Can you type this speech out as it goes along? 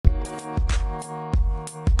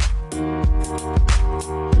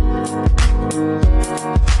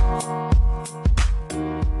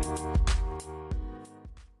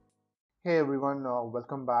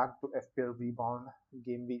welcome back to FPL Rebound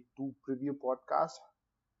Game Week 2 preview podcast.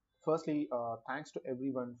 Firstly, thanks to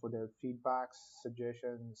everyone for their feedbacks,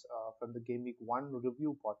 suggestions from the Game Week 1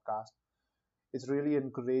 review podcast. It's really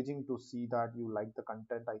encouraging to see that you like the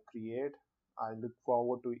content I create. I look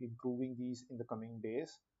forward to improving these in the coming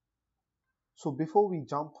days. So, before we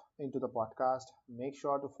jump into the podcast, make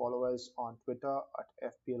sure to follow us on Twitter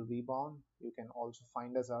at FPL Rebound. You can also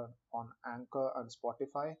find us on Anchor and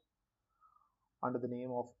Spotify under the name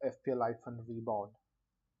of FPL-Rebound.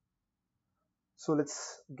 So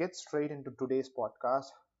let's get straight into today's podcast.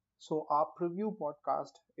 So our preview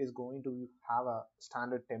podcast is going to have a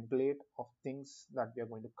standard template of things that we are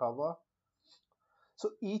going to cover. So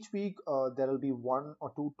each week there will be one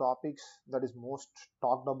or two topics that is most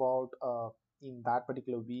talked about in that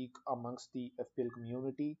particular week amongst the FPL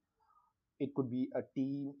community. It could be a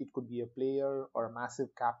team, it could be a player, or a massive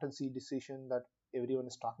captaincy decision that everyone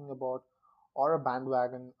is talking about, or a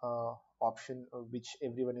bandwagon option which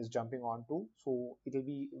everyone is jumping onto. So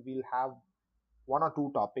we'll have one or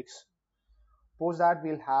two topics. Post that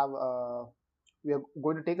we are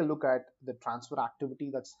going to take a look at the transfer activity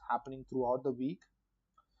that's happening throughout the week.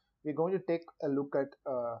 We're going to take a look at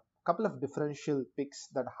a couple of differential picks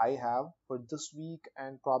that I have for this week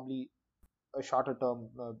and probably a shorter term,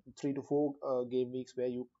 3 to 4 game weeks where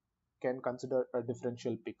you can consider a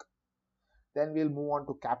differential pick. Then we'll move on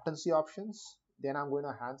to captaincy options. Then I'm going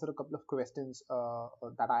to answer a couple of questions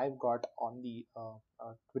that I've got on the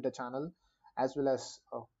Twitter channel, as well as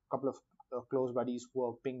a couple of close buddies who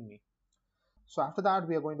have pinged me. So after that,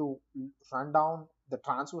 we are going to run down the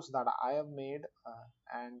transfers that I have made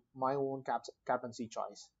and my own captaincy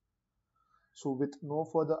choice. So with no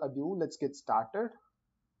further ado, let's get started.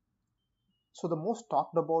 So the most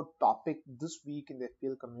talked about topic this week in the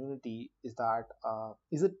FPL community is that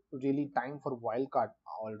is it really time for wildcard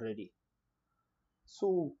already?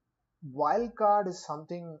 So wildcard is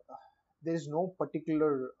something there is no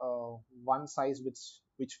particular one size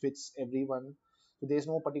which fits everyone. So there's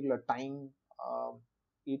no particular time.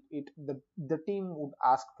 The team would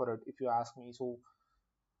ask for it if you ask me. So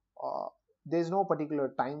uh, there's no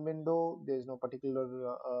particular time window. There's no particular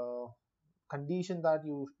condition that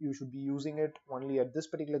you should be using it only at this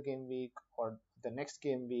particular game week or the next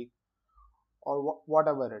game week or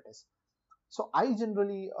whatever it is. So I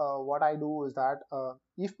generally what I do is that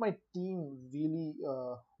if my team really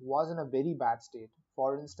was in a very bad state,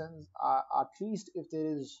 for instance, at least if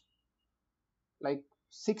there is like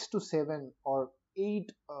 6 to 7 or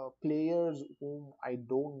 8 players whom I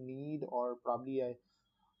don't need, or probably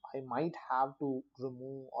I might have to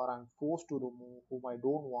remove, or I'm forced to remove, whom I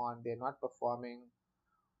don't want, they're not performing,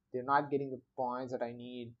 they're not getting the points that I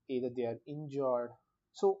need, either they are injured.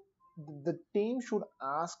 So the team should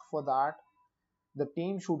ask for that. The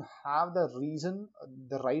team should have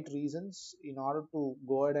the right reasons in order to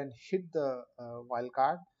go ahead and hit the wild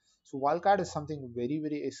card. So wild card is something very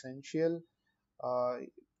essential. Uh,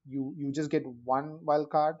 you just get one wild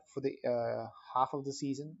card for the half of the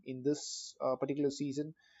season. In this particular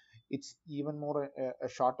season, it's even more a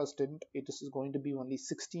shorter stint. It is going to be only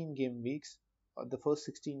 16 game weeks. The first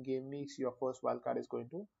 16 game weeks, your first wild card is going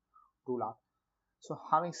to rule out. So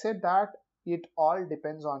having said that, it all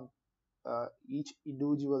depends on each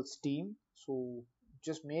individual's team. So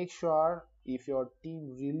just make sure if your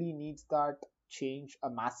team really needs that change, a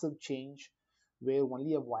massive change, where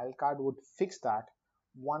only a wild card would fix that,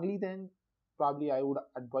 only then probably I would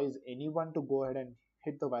advise anyone to go ahead and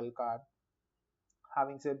hit the wild card.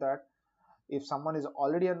 Having said that, if someone is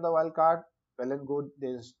already on the wild card, well and good.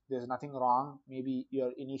 There's nothing wrong. Maybe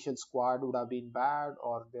your initial squad would have been bad,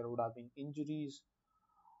 or there would have been injuries,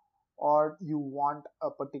 or you want a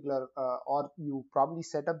particular or you probably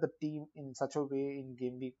set up the team in such a way in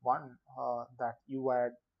game week 1 that you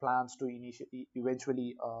had plans to initially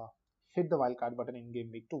eventually hit the wildcard button in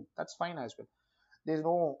game week 2. That's fine as well. There's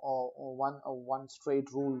no one straight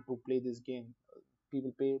rule to play this game.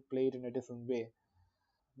 People play it in a different way.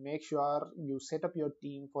 Make sure you set up your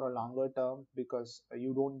team for a longer term, because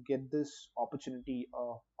you don't get this opportunity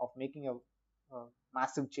of making a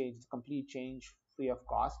massive change, complete change free of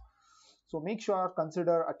cost. So make sure,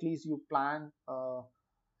 consider, at least you plan,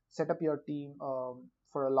 set up your team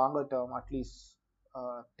for a longer term, at least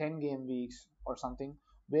 10 game weeks or something,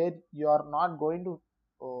 where you are not going to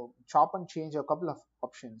chop and change a couple of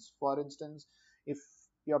options. For instance, if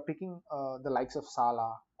you're picking the likes of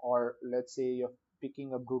Salah, or let's say you're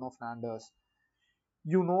picking a Bruno Fernandes,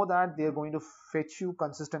 you know that they're going to fetch you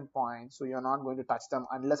consistent points, so you're not going to touch them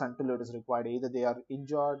unless until it is required. Either they are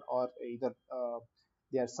injured, or either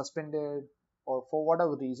they are suspended, or for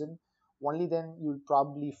whatever reason. only then you'll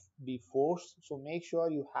probably be forced. So make sure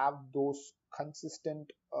you have those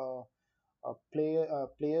consistent player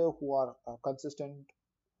who are consistent,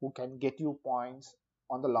 who can get you points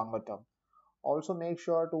on the longer term. Also make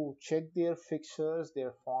sure to check their fixtures,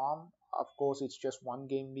 their form. Of course, it's just one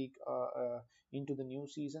game week into the new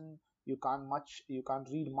season. You can't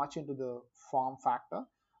read much into the form factor.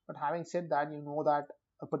 But having said that, you know that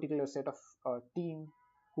a particular set of team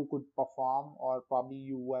who could perform, or probably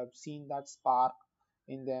you have seen that spark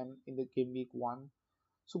in them in the game week one.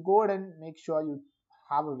 So go ahead and make sure you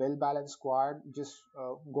have a well balanced squad. Just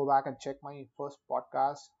go back and check my first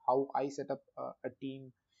podcast, how I set up a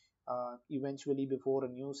team eventually before a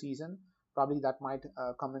new season. Probably that might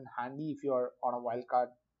come in handy if you're on a wild card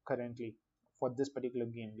currently for this particular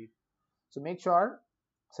game week. So make sure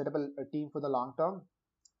set up a team for the long term.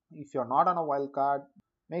 If you're not on a wild card,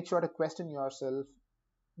 make sure to question yourself: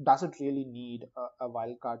 does it really need a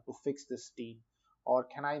wild card to fix this team, or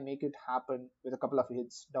can I make it happen with a couple of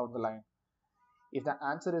hits down the line? If the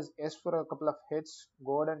answer is yes for a couple of hits,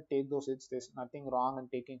 go ahead and take those hits. There's nothing wrong in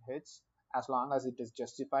taking hits as long as it is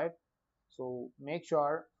justified. So make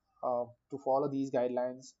sure to follow these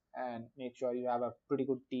guidelines and make sure you have a pretty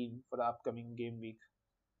good team for the upcoming game week.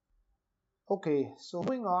 Okay, so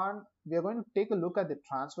moving on, we are going to take a look at the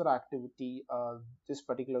transfer activity this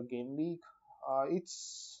particular game week. It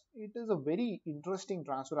is a very interesting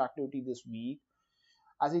transfer activity this week.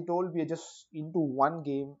 As I told, we are just into one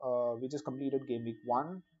game. We just completed game week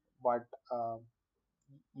one, but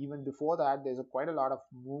even before that, there's quite a lot of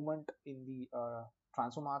movement in the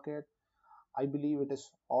transfer market. I believe it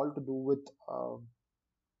is all to do with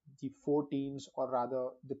the four teams, or rather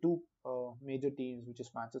the two major teams, which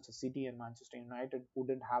is Manchester City and Manchester United, who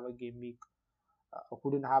didn't have a game week,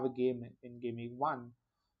 who didn't have a game in game week one.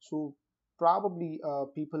 So probably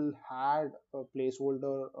people had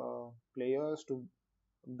placeholder players to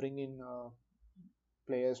bring in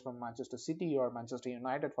players from Manchester City or Manchester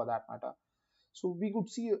United for that matter. So we could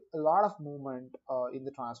see a lot of movement in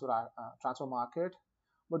the transfer market.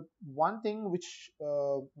 But one thing which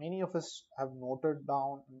many of us have noted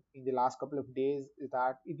down in the last couple of days is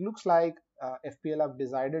that it looks like FPL have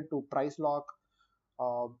decided to price lock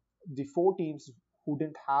uh, the four teams who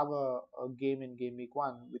didn't have a game in game week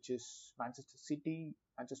one, which is Manchester City,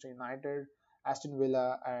 Manchester United, Aston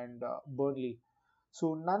Villa, and Burnley.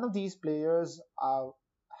 So none of these players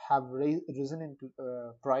have risen in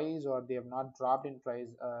price, or they have not dropped in price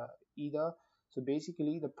either. So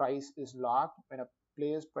basically, the price is locked. When a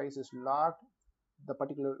player's price is locked, the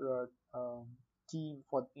particular team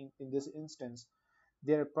in this instance,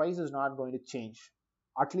 their price is not going to change,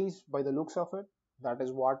 at least by the looks of it. That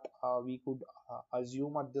is what we could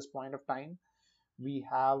assume at this point of time. We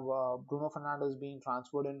have Bruno Fernandes being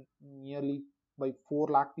transferred in nearly by 4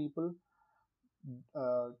 lakh people.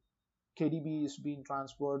 uh, KDB is being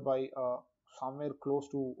transferred by somewhere close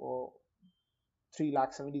to 3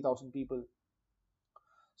 lakh 70,000 people.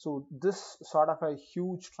 So this sort of a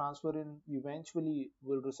huge transfer in eventually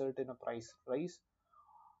will result in a price rise.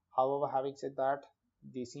 However, having said that,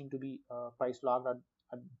 they seem to be price locked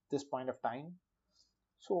at this point of time.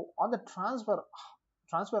 So on the transfer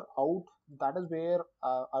out, that is where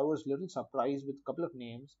I was a little surprised with a couple of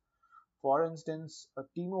names. For instance,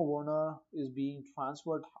 Timo Werner is being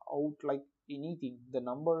transferred out like anything. The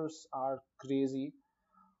numbers are crazy.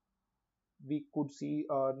 We could see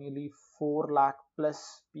nearly 4 lakh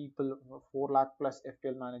plus people, 4 lakh plus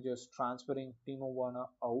FPL managers transferring Timo Werner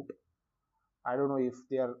out. I don't know if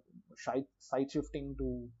they are side shifting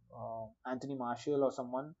to Anthony Martial or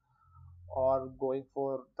someone, or going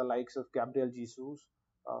for the likes of Gabriel Jesus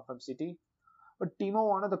from City. But Timo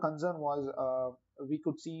Werner, the concern was we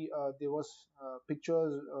could see there was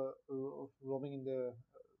pictures roaming in the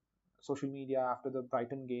social media after the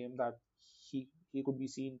Brighton game that he could be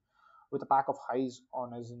seen with a pack of highs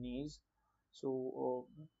on his knees. So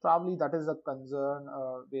probably that is a concern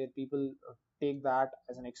where people take that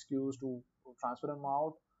as an excuse to transfer him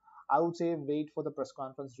out. I would say wait for the press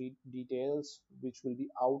conference details, which will be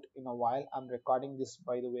out in a while. I'm recording this,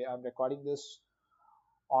 by the way. I'm recording this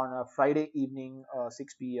on a Friday evening,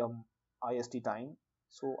 6 p.m. IST time.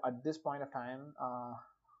 So at this point of time,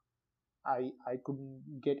 I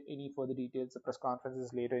couldn't get any further details. The press conference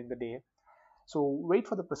is later in the day. So wait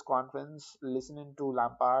for the press conference, listening to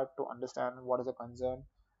Lampard to understand what is the concern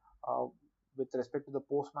uh, with respect to the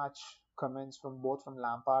post-match comments from both from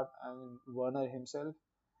Lampard and Werner himself.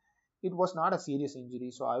 It was not a serious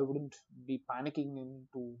injury, so I wouldn't be panicking in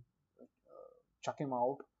to chuck him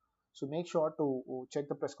out. So make sure to check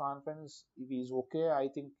the press conference. If he's okay, I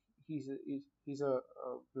think he's a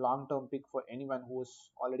long-term pick for anyone who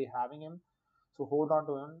is already having him. So hold on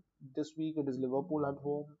to him. This week it is Liverpool at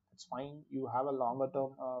home. It's fine. You have a longer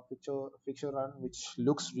term fixture run which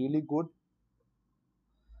looks really good.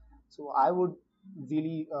 So I would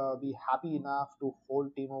really be happy enough to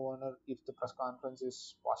hold Timo Werner if the press conference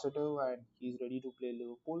is positive and he's ready to play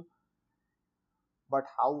Liverpool. But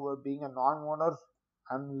however, being a non-owner,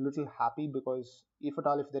 I'm a little happy because if at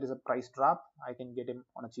all if there is a price drop, I can get him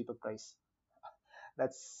on a cheaper price.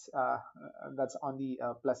 That's on the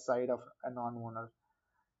plus side of a non-owner.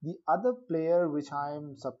 The other player which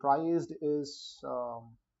I'm surprised is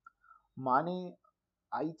Mane.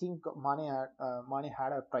 I think Mane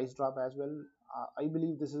had a price drop as well. I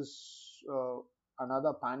believe this is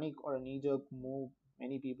another panic or a knee-jerk move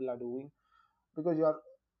many people are doing because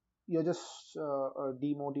you're just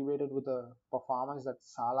demotivated with the performance that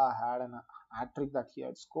Salah had and a hat trick that he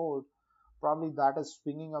had scored. Probably that is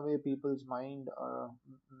swinging away people's mind,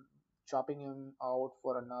 chopping him out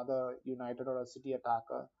for another United or a City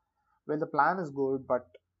attacker. Well, the plan is good, but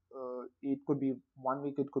it could be one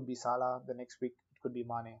week it could be Salah, the next week it could be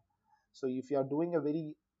Mane. So if you are doing a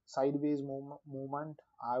very sideways movement,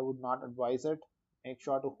 I would not advise it. Make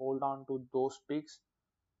sure to hold on to those picks.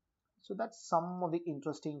 So that's some of the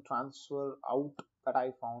interesting transfer out that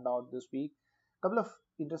I found out this week. Couple of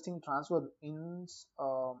interesting transfer ins,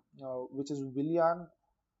 which is Willian,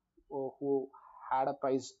 who had a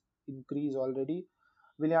price increase already.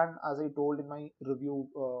 Willian, as I told in my review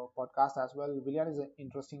podcast as well, Willian is an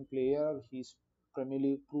interesting player. He's Premier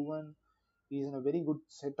League proven. He's in a very good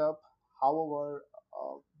setup. However,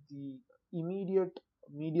 the immediate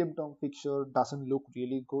medium term fixture doesn't look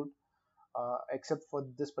really good, except for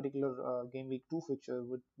this particular game week 2 fixture,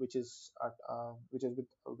 which is with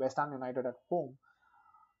West Ham United at home.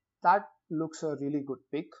 That looks a really good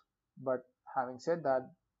pick. But having said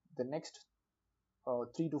that, the next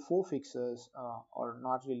 3 to 4 fixtures are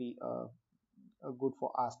not really good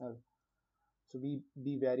for Arsenal. So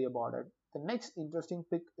be wary about it. The next interesting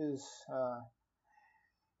pick is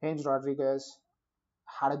James Rodriguez.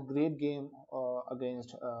 Had a great game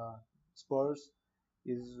against Spurs.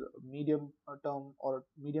 His medium term or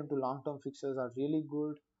medium to long term fixtures are really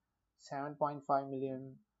good. 7.5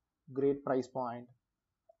 million, great price point.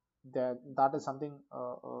 That is something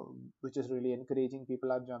which is really encouraging.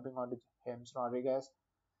 People are jumping onto James Rodriguez.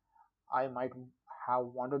 I might have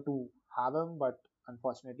wanted to have him, but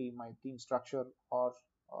unfortunately, my team structure or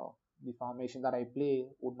uh, the formation that I play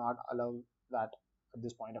would not allow that at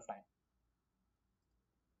this point of time.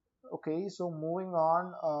 Okay, so moving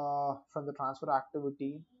on from the transfer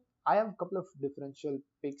activity, I have a couple of differential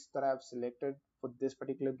picks that I have selected for this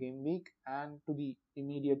particular game week and to the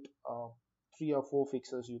immediate 3 or 4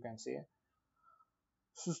 fixers, you can say.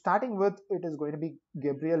 So starting with it is going to be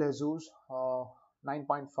Gabriel Jesus,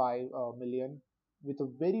 9.5 million, with a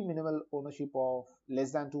very minimal ownership of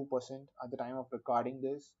less than 2% at the time of recording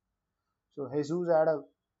this. So Jesus had a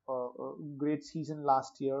great season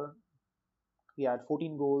last year. He had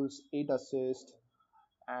 14 goals, 8 assists,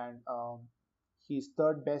 and he's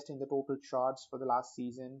third best in the total shots for the last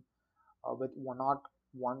season with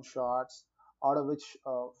 101 shots, out of which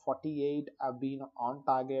 48 have been on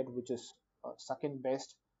target, which is second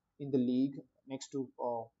best in the league next to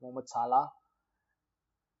Mohamed Salah.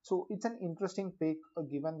 So it's an interesting pick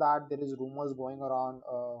given that there is rumors going around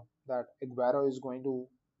that Aguero is going to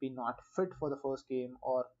be not fit for the first game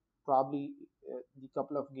or probably the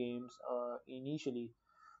couple of games initially.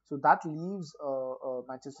 So that leaves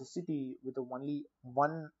Manchester City with only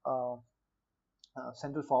one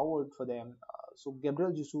central forward for them. So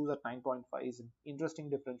Gabriel Jesus at 9.5 is an interesting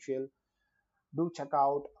differential. Do check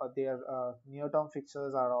out their near-term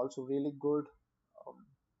fixtures are also really good. Um,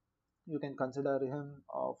 you can consider him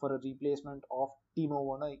for a replacement of Timo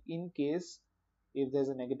Werner in case if there's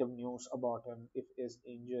a negative news about him, if his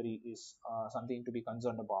injury is something to be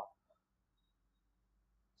concerned about.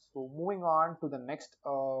 So moving on to the next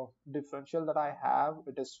differential that I have,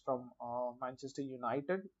 it is from Manchester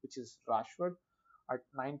United, which is Rashford at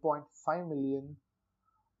 9.5 million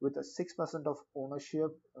with a 6% of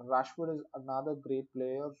ownership. Rashford is another great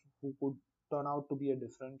player who could turn out to be a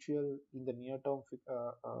differential in the near term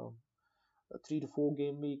 3 to 4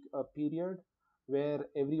 game week period where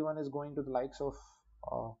everyone is going to the likes of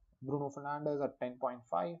uh, Bruno Fernandes at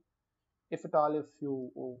 10.5. If at all, if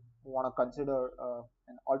you want to consider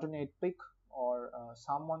an alternate pick or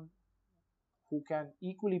someone who can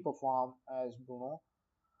equally perform as Bruno,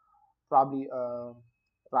 probably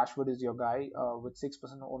Rashford is your guy with 6%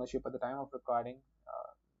 ownership at the time of recording.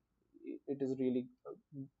 It is really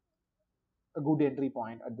a good entry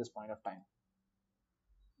point at this point of time.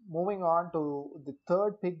 Moving on to the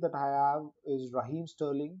third pick that I have is Raheem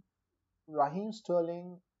Sterling. Raheem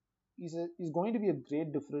Sterling is going to be a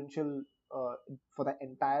great differential for the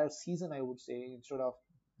entire season, I would say, instead of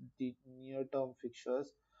the near-term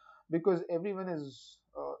fixtures, because everyone is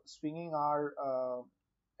swinging our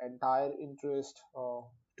entire interest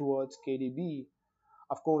towards KDB.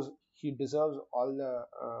 Of course, he deserves all the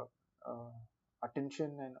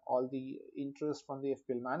attention and all the interest from the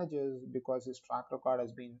FPL managers because his track record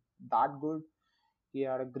has been that good. He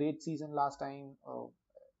had a great season last time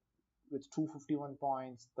with 251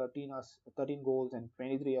 points, 13 goals, and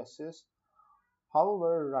 23 assists.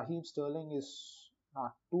 However, Raheem Sterling is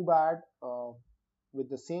not too bad with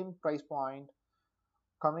the same price point,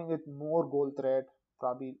 coming with more goal threat,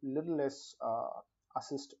 probably little less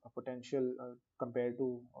assist potential compared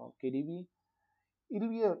to KDB. It'll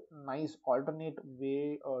be a nice alternate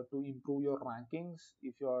way to improve your rankings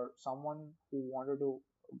if you're someone who wanted to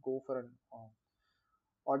go for an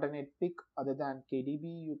alternate pick other than KDB.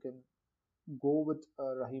 You can go with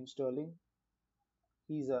Raheem Sterling.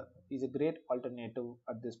 He's a great alternative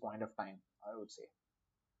at this point of time, I would say.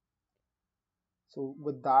 So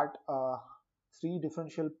with that, three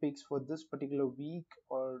differential picks for this particular week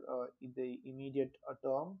or in the immediate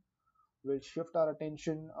term, we'll shift our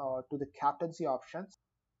attention to the captaincy options.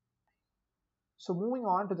 So moving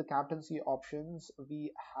on to the captaincy options,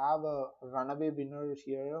 we have a runaway winner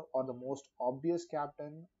here, or the most obvious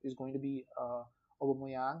captain is going to be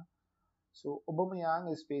Aubameyang. So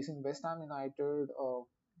Aubameyang is facing West Ham United,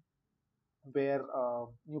 where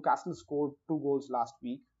Newcastle scored 2 goals last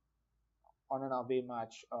week on an away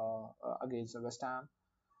match against West Ham.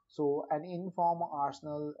 So an in-form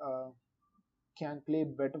Arsenal can play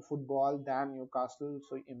better football than Newcastle.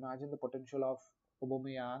 So imagine the potential of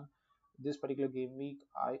Aubameyang this particular game week.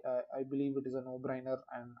 I believe it is a no-brainer,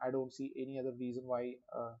 and I don't see any other reason why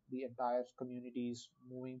the entire community is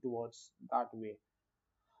moving towards that way.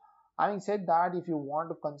 Having said that, if you want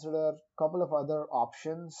to consider a couple of other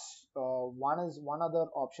options, one other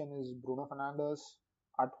option is Bruno Fernandes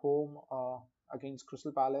at home against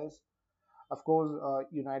Crystal Palace. Of course,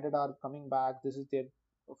 United are coming back. This is their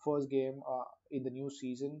first game in the new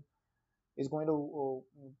season. It's going to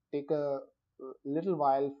take a little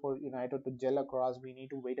while for United to gel across. We need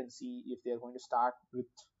to wait and see if they're going to start with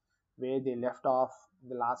where they left off in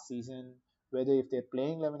the last season, whether if their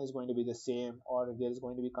playing 11 is going to be the same or if there is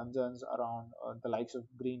going to be concerns around the likes of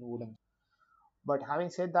Greenwood. But having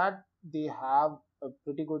said that, they have a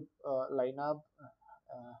pretty good lineup.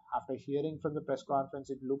 After hearing from the press conference,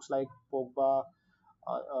 it looks like Pogba,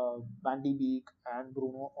 Van de Beek, and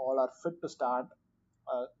Bruno all are fit to start.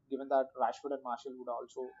 Given that Rashford and Martial would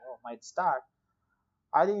also might start,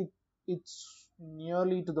 I think it's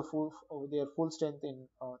nearly to the full their full strength in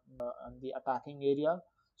the attacking area.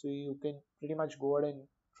 So you can pretty much go ahead and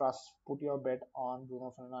put your bet on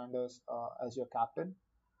Bruno Fernandes as your captain.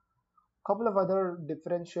 Couple of other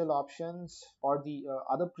differential options or the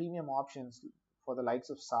other premium options for the likes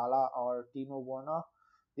of Salah or Timo Werner,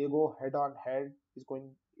 they go head on head. It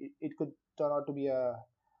could turn out to be a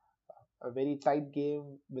very tight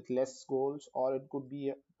game with less goals, or it could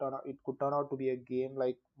turn out to be a game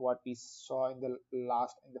like what we saw in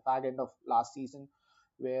the fag end of last season,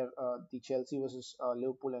 where the Chelsea versus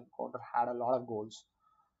Liverpool encounter had a lot of goals.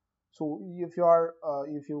 So if your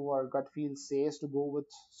gut feel says to go with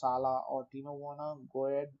Salah or Timo Werner, go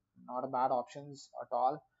ahead. Not a bad options at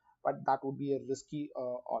all, but that would be a risky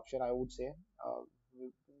option, I would say, uh,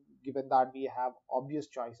 given that we have obvious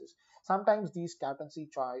choices. Sometimes these captaincy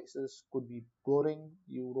choices could be boring.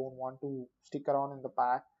 You don't want to stick around in the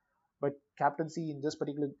pack, but captaincy in this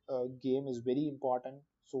particular game is very important.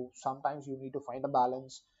 So sometimes you need to find a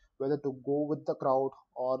balance whether to go with the crowd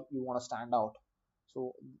or you want to stand out.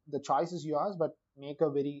 So the choice is yours, but make a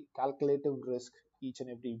very calculative risk each and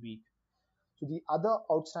every week. So the other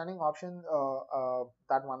outstanding option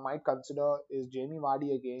that one might consider is Jamie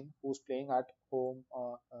Vardy again, who's playing at home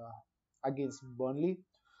against Burnley.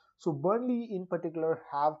 So Burnley in particular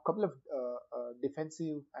have a couple of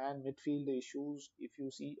defensive and midfield issues. If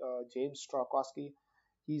you see James Strakowski,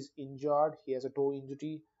 he's injured. He has a toe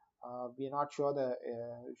injury. We are not sure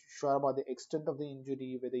about the extent of the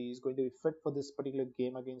injury, whether he's going to be fit for this particular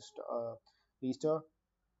game against Leicester.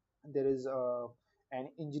 There is an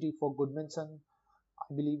injury for Goodmanson.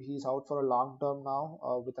 I believe he's out for a long term now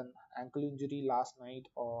with an ankle injury last night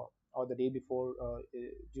or the day before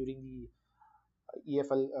during the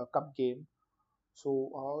EFL Cup game.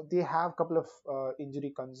 So they have a couple of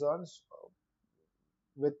injury concerns.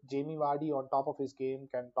 With Jamie Vardy on top of his game,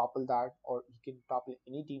 can topple that, or he can topple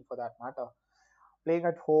any team for that matter. Playing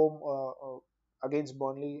at home against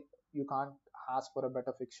Burnley, you can't ask for a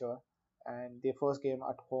better fixture, and their first game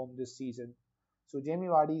at home this season. So Jamie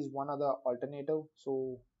Vardy is one other alternative,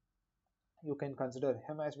 so you can consider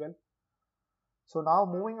him as well. So now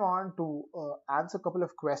moving on to answer a couple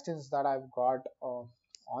of questions that I've got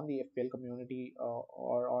on the FPL community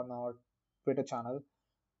or on our Twitter channel.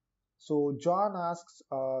 So John asks,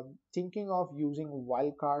 thinking of using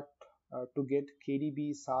wildcard to get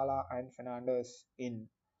KDB, Salah, and Fernandez in.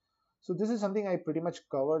 So this is something I pretty much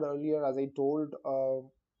covered earlier, as I told.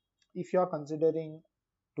 If you're considering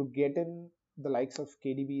to get in the likes of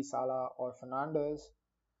KDB, Salah, or Fernandez,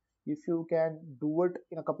 if you can do it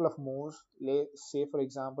in a couple of moves, say for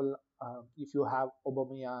example, if you have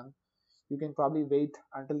Aubameyang, you can probably wait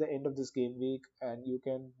until the end of this game week and you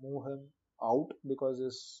can move him out because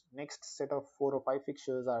his next set of 4 or 5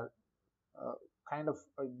 fixtures are uh, kind of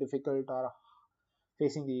difficult or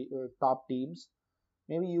facing the top teams.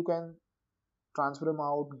 Maybe you can transfer him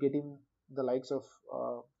out, get him the likes of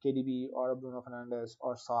KDB or Bruno Fernandes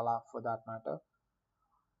or Salah for that matter.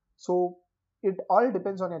 So it all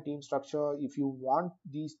depends on your team structure. If you want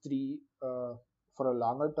these three for a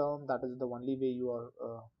longer term, that is the only way you are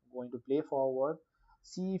going to play forward.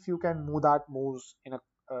 See if you can move that moves in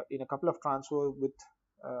a couple of transfers with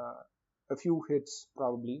uh, a few hits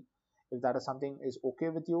probably. If that is something is okay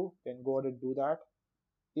with you, then go ahead and do that.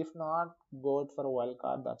 If not, go out for a wild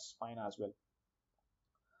card. That's fine as well.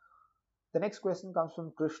 The next question comes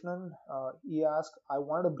from Krishnan. He asked, I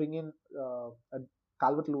wanted to bring in a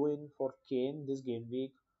Calvert Lewin for Kane this game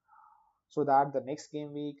week so that the next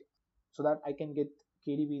game week, so that I can get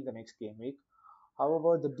KDB in the next game week.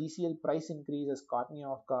 However, the DCL price increase has caught me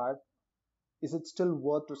off guard. Is it still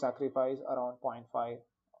worth to sacrifice around zero point 0.5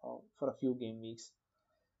 for a few game weeks?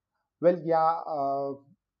 Well, yeah,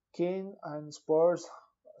 Kane and Spurs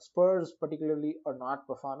particularly are not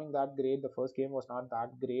performing that great. The first game was not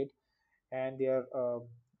that great, and their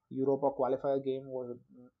Europa qualifier game was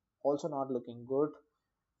also not looking good.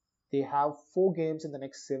 They have 4 games in the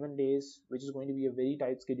next 7 days, which is going to be a very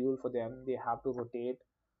tight schedule for them. They have to rotate.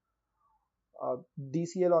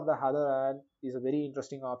 DCL on the other hand is a very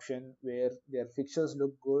interesting option where their fixtures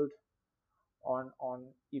look good.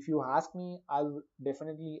 On if you ask me, I'll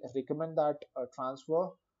definitely recommend that transfer.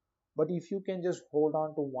 But if you can just hold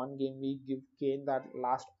on to one game week, give Kane that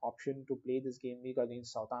last option to play this game week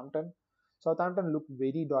against Southampton. Southampton look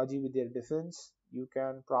very dodgy with their defense. You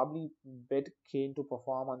can probably bet Kane to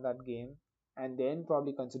perform on that game and then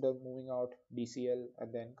probably consider moving out DCL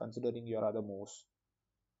and then considering your other moves.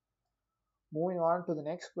 Moving on to the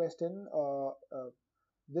next question.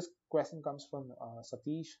 This question comes from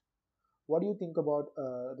Satish. What do you think about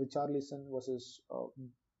Richarlison versus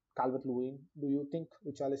Calvert-Lewin? Do you think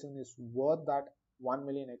Richarlison is worth that 1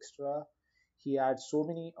 million extra? He had so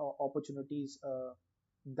many opportunities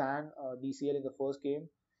than DCL in the first game.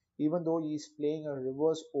 Even though he's playing a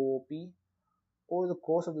reverse OOP, over the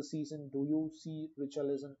course of the season, do you see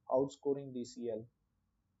Richarlison outscoring DCL?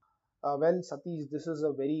 Well, Satish, this is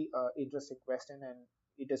a very interesting question, and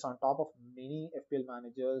it is on top of many FPL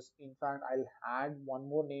managers. In fact, I'll add one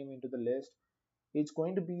more name into the list. It's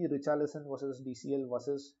going to be Richarlison versus DCL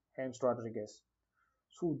versus James Rodriguez.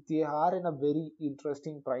 So they are in a very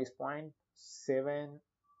interesting price point, 7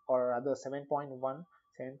 or rather 7.1,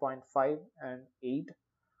 7.5, and 8.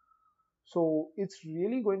 So it's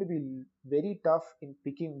really going to be very tough in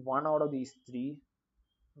picking one out of these three.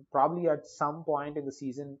 Probably at some point in the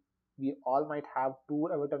season, we all might have two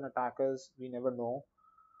Everton attackers. We never know.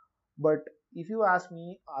 But if you ask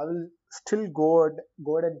me, I will still go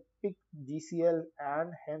ahead and pick DCL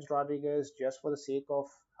and James Rodriguez just for the sake of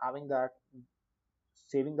having that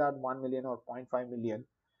saving that 1 million or zero point 0.5 million.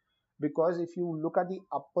 Because if you look at the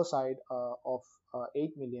upper side of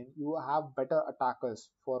 8 million, you have better attackers.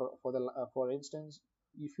 For instance,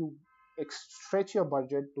 if you stretch your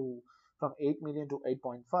budget to from 8 million to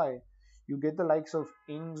 8.5, you get the likes of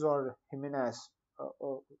Ings or Jimenez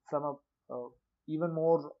from a even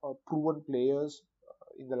more proven players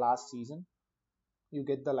in the last season. You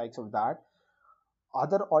get the likes of that.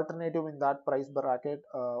 Other alternative in that price bracket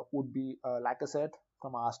would be Lacazette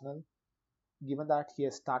from Arsenal. Given that he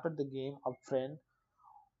has started the game up front,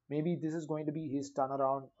 maybe this is going to be his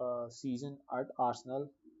turnaround season at Arsenal.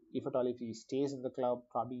 If at all, if he stays in the club,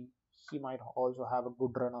 probably he might also have a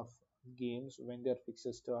good run of games when their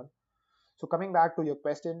fixtures turn. So coming back to your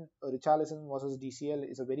question, Richarlison versus DCL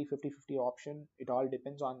is a very 50-50 option. It all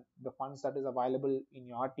depends on the funds that is available in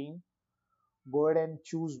your team. Go ahead and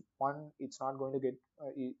choose one. It's not going to get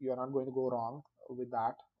you're not going to go wrong with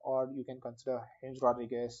that. Or you can consider James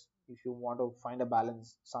Rodriguez if you want to find a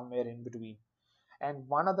balance somewhere in between. And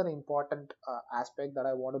one other important aspect that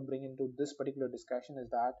I want to bring into this particular discussion is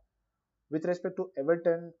that with respect to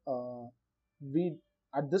Everton, we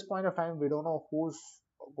at this point of time we don't know who's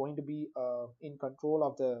going to be in control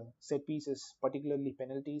of the set pieces, particularly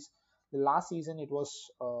penalties. The last season it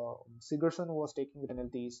was Sigurdsson who was taking the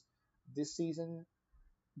penalties. This season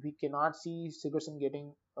we cannot see Sigurdsson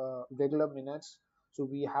getting regular minutes, so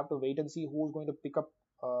we have to wait and see who's going to pick up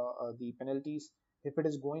the penalties. If it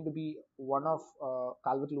is going to be one of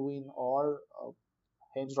Calvert-Lewin or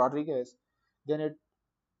James Rodriguez, then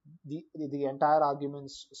the entire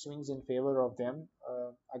argument swings in favor of them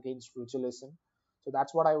against Richarlison. So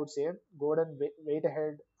that's what I would say. Go ahead and wait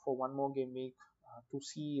ahead for one more game week to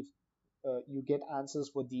see if you get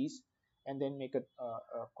answers for these, and then make a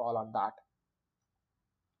call on that.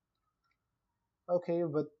 Okay,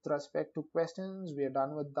 with respect to questions, we are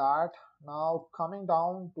done with that. Now, coming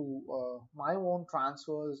down to my own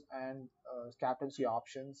transfers and captaincy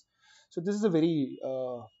options. So this is a very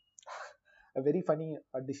funny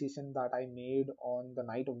decision that I made on the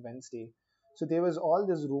night of Wednesday. So there was all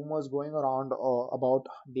these rumors going around about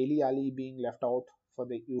Dele Alli being left out for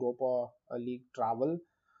the Europa League travel.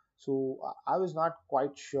 So I was not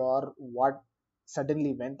quite sure what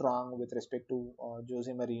suddenly went wrong with respect to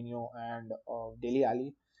Jose Mourinho and Dele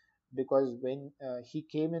Alli, because when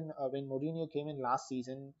Mourinho came in last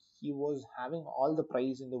season, he was having all the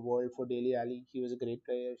praise in the world for Dele Alli. He was a great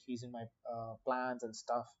player. He's in my plans and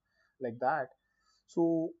stuff like that.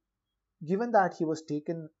 So given that he was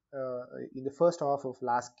taken in the first half of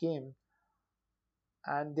last game,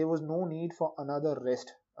 and there was no need for another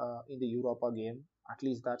rest in the Europa game. At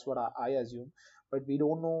least that's what I assume. But we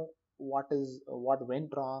don't know what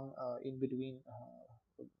went wrong in between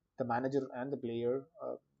the manager and the player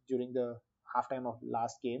during the halftime of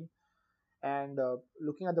last game. And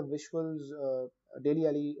looking at the visuals, Dele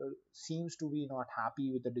Alli seems to be not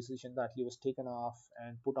happy with the decision that he was taken off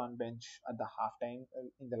and put on bench at the halftime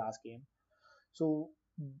in the last game. So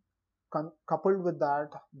coupled with that,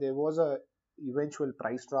 there was a eventual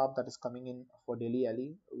price drop that is coming in for Dele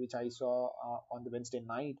Alli, which I saw on the Wednesday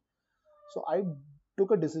night. So I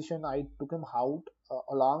took a decision. I took him out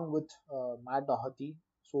along with Matt Doherty.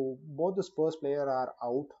 So both the Spurs player are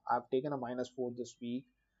out. I've taken a -4 this week.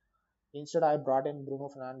 Instead, I brought in Bruno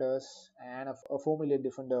Fernandes and a 4 million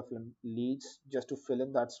defender from Leeds just to fill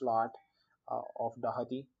in that slot of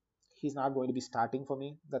Doherty. He's not going to be starting for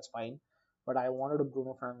me. That's fine. But I wanted a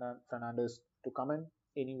Bruno Fernandes to come in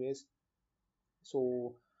anyways.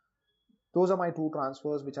 So those are my two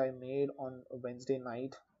transfers which I made on a Wednesday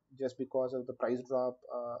night just because of the price drop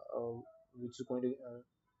which is going to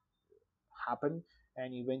happen,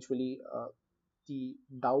 and eventually the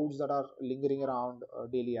doubts that are lingering around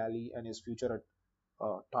Dele Alli and his future at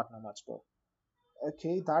Tottenham Hotspur.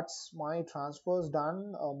 Okay, that's my transfers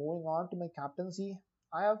done. Moving on to my captaincy,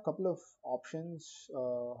 I have a couple of options.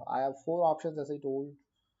 I have four options as I told.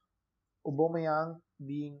 Aubameyang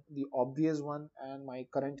being the obvious one, and my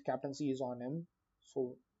current captaincy is on him.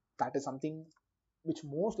 So that is something which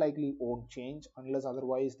most likely won't change unless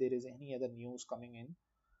otherwise there is any other news coming in.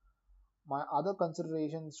 My other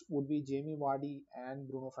considerations would be Jamie Vardy and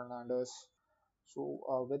Bruno Fernandes.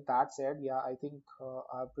 So with that said, yeah, I think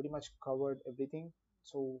I've pretty much covered everything.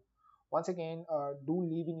 So once again, do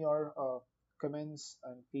leave in your comments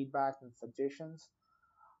and feedback and suggestions.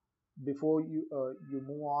 Before you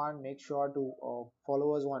move on, make sure to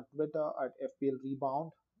follow us on Twitter at FPL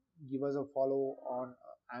Rebound. Give us a follow on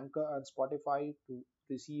Anchor and Spotify to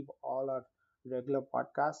receive all our regular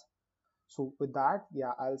podcasts. So with that,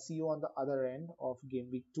 yeah, I'll see you on the other end of Game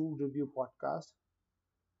Week 2 review podcast.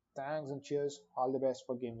 Thanks and cheers. All the best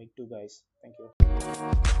for Game Week 2, guys. Thank you.